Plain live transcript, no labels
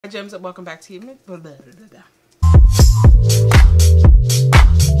Hi gems, and welcome back to you.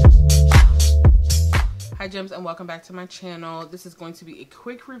 Hi gems, and welcome back to my channel. This is going to be a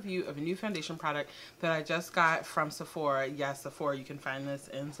quick review of a new foundation product that I just got from Sephora. Yes, Sephora. You can find this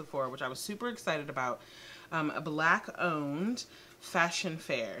in Sephora, which I was super excited about. A Black-owned fashion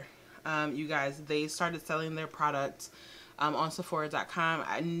fair. You guys, they started selling their products on Sephora.com.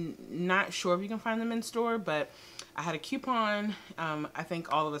 I'm not sure if you can find them in store, but I had a coupon. I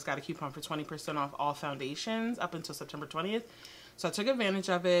think all of us got a coupon for 20% off all foundations up until September 20th. So I took advantage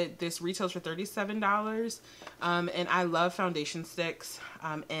of it. This retails for $37. And I love foundation sticks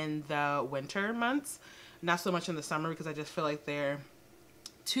in the winter months. Not so much in the summer because I just feel like they're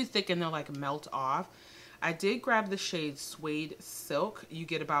too thick and they'll like melt off. I did grab the shade Suede Silk. You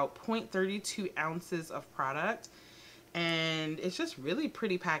get about 0.32 ounces of product. And it's just really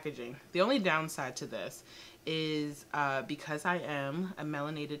pretty packaging. The only downside to this is because I am a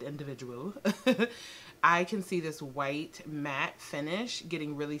melanated individual, I can see this white matte finish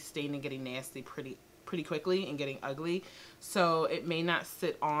getting really stained and getting nasty pretty quickly and getting ugly. So it may not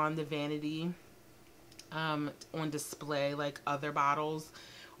sit on the vanity on display like other bottles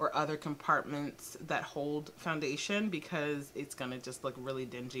or other compartments that hold foundation, because it's gonna just look really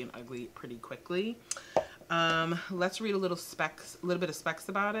dingy and ugly pretty quickly. Let's read a little bit of specs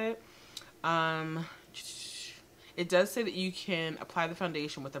about it. It does say that you can apply the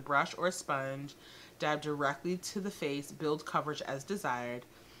foundation with a brush or a sponge, dab directly to the face, build coverage as desired,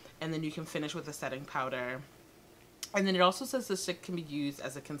 and then you can finish with a setting powder. And then it also says the stick can be used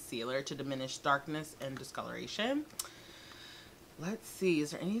as a concealer to diminish darkness and discoloration. Let's see,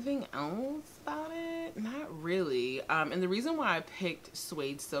 is there anything else about it? Not really. And the reason why I picked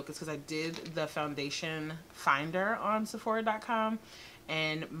Suede Silk is because I did the foundation finder on Sephora.com,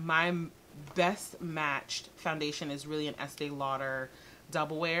 and my best matched foundation is really an Estee Lauder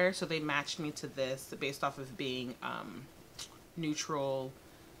Double Wear. So they matched me to this based off of being neutral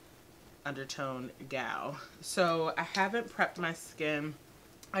undertone gal. So I haven't prepped my skin.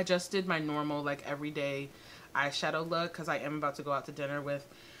 I just did my normal like everyday eyeshadow look because I am about to go out to dinner with,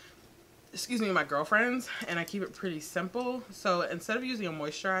 my girlfriends, and I keep it pretty simple. So instead of using a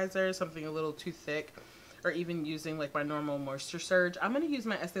moisturizer, something a little too thick, or even using like my normal Moisture Surge, I'm going to use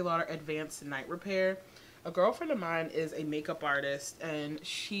my Estee Lauder Advanced Night Repair. A girlfriend of mine is a makeup artist and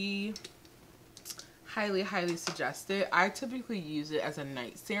she highly suggests it. I typically use it as a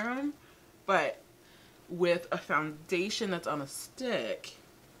night serum, but with a foundation that's on a stick,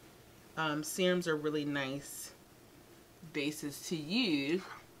 serums are really nice bases to use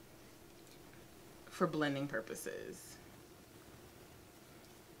for blending purposes.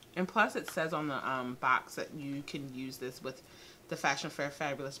 And plus it says on the box that you can use this with the Fashion Fair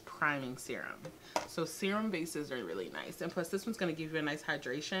Fabulous Priming Serum. So serum bases are really nice. And plus this one's going to give you a nice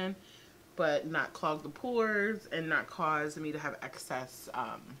hydration, but not clog the pores and not cause me to have excess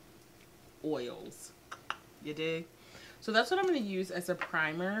oils. You dig? So that's what I'm going to use as a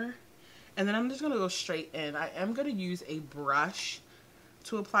primer. And then I'm just going to go straight in. I am going to use a brush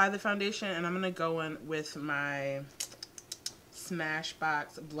to apply the foundation, and I'm going to go in with my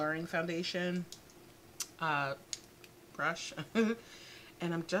Smashbox Blurring Foundation brush. And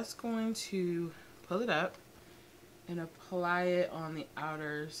I'm just going to pull it up and apply it on the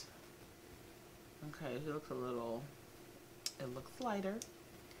outers. Okay, it looks lighter.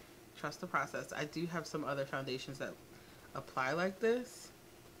 Trust the process. I do have some other foundations that apply like this.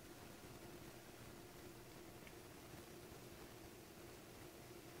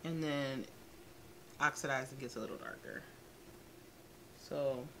 And then oxidize and gets a little darker.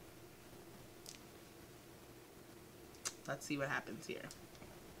 So let's see what happens here.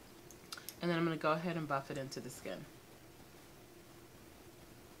 And then I'm going to go ahead and buff it into the skin.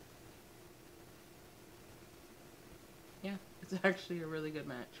 Yeah, it's actually a really good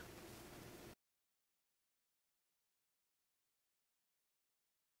match.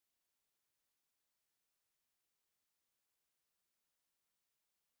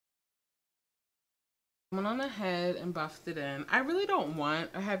 I went on ahead and buffed it in. I really don't want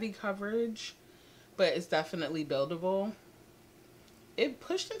a heavy coverage, but it's definitely buildable. It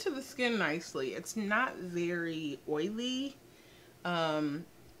pushed into the skin nicely. It's not very oily. And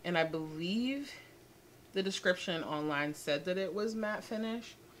I believe the description online said that it was matte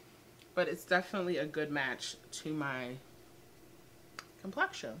finish, but it's definitely a good match to my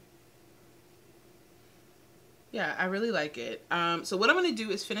complexion. Yeah, I really like it. So what I'm going to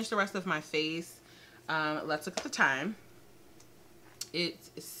do is finish the rest of my face. Let's look at the time.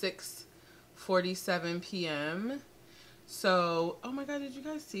 It's 6:47 p.m. So, oh my god, did you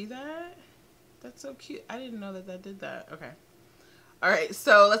guys see that? That's so cute. I didn't know that that did that. Okay. All right,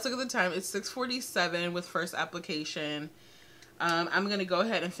 so let's look at the time. It's 6:47 with first application. I'm going to go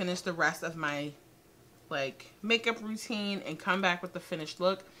ahead and finish the rest of my like makeup routine and come back with the finished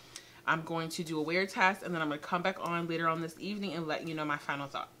look. I'm going to do a wear test, and then I'm going to come back on later on this evening and let you know my final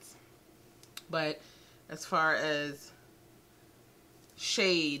thoughts. But as far as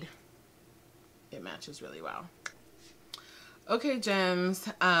shade, it matches really well. Okay, gems.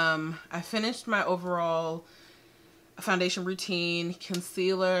 I finished my overall foundation routine,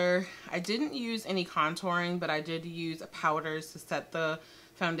 concealer. I didn't use any contouring, but I did use powders to set the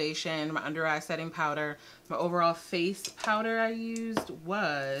foundation, my under eye setting powder. My overall face powder I used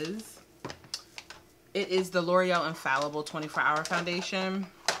was, it is the L'Oreal Infallible 24-hour foundation.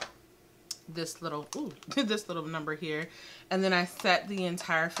 This little, this little number here. And then I set the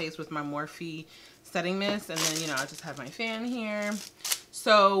entire face with my Morphe setting mist. And then, you know, I just have my fan here.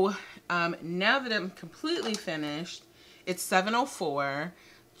 So now that I'm completely finished, it's 7:04.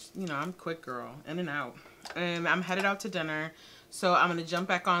 You know, I'm a quick girl, in and out. And I'm headed out to dinner. So I'm going to jump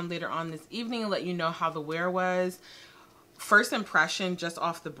back on later on this evening and let you know how the wear was. First impression, just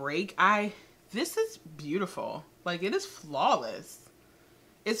off the break, this is beautiful. Like, it is flawless.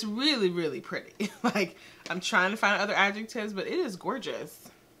 It's really, really pretty. Like, I'm trying to find other adjectives, but it is gorgeous.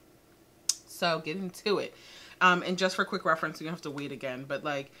 So get into it. And just for quick reference, you don't have to wait again, but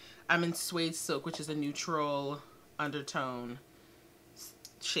like, I'm in Suede Silk, which is a neutral undertone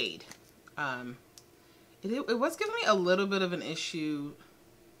shade. It was giving me a little bit of an issue,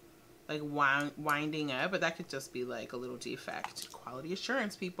 like winding up, but that could just be like a little defect. Quality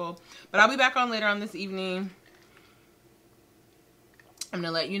assurance, people. But I'll be back on later on this evening. I'm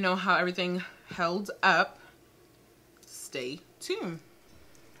gonna let you know how everything held up. Stay tuned.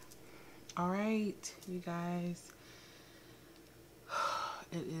 All right, you guys.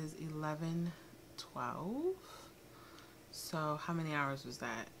 It is 11:12. So how many hours was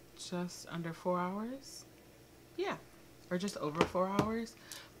that? Just under 4 hours? Yeah, or just over 4 hours.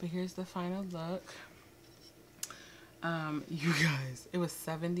 But here's the final look. You guys, it was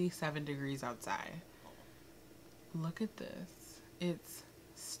 77 degrees outside. Look at this. It's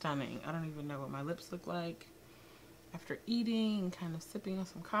stunning. I don't even know what my lips look like after eating and kind of sipping on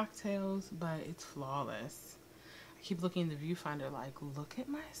some cocktails, but it's flawless. I keep looking in the viewfinder like, look at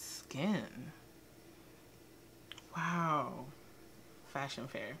my skin. Wow. Fashion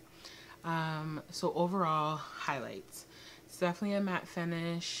fair. So overall highlights. It's definitely a matte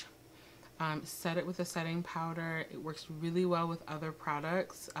finish. Set it with a setting powder. It works really well with other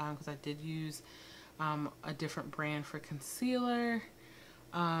products because I did use a different brand for concealer.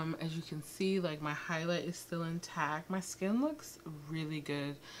 As you can see, like, my highlight is still intact. My skin looks really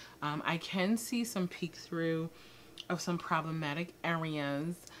good. I can see some peek through of some problematic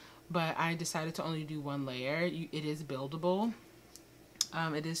areas, but I decided to only do one layer. It is buildable.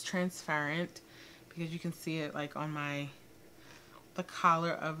 It is transparent because you can see it like on the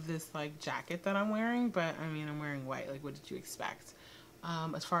collar of this like jacket that I'm wearing, but I mean, I'm wearing white. Like, what did you expect?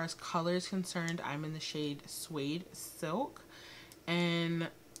 As far as color is concerned, I'm in the shade Suede Silk, and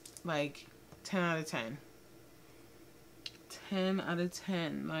like 10 out of 10. 10 out of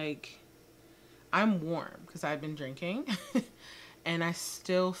 10. Like, I'm warm because I've been drinking and I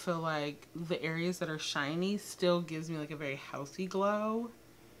still feel like the areas that are shiny still gives me like a very healthy glow.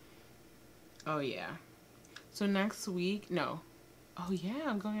 Oh yeah. So next week, no. Oh yeah,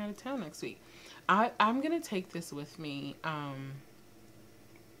 I'm going out of town next week. I'm gonna take this with me. I'm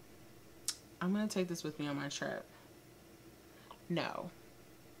gonna take this with me on my trip. No.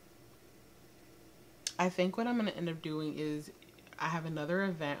 I think what I'm gonna end up doing is I have another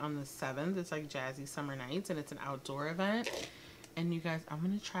event on the 7th. It's like Jazzy Summer Nights, and it's an outdoor event. And you guys, I'm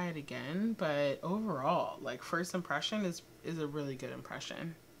gonna try it again, but overall, like, first impression is a really good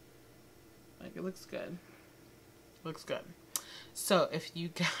impression. Like, it looks good. Looks good. So if you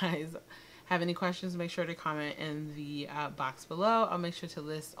guys have any questions, make sure to comment in the box below. I'll make sure to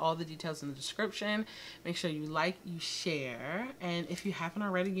list all the details in the description. Make sure you like, you share, and if you haven't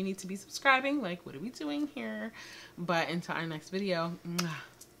already, you need to be subscribing. Like, what are we doing here? But until our next video,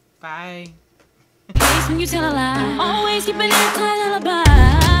 bye. When you tell a lie, always keep an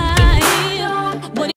alibi.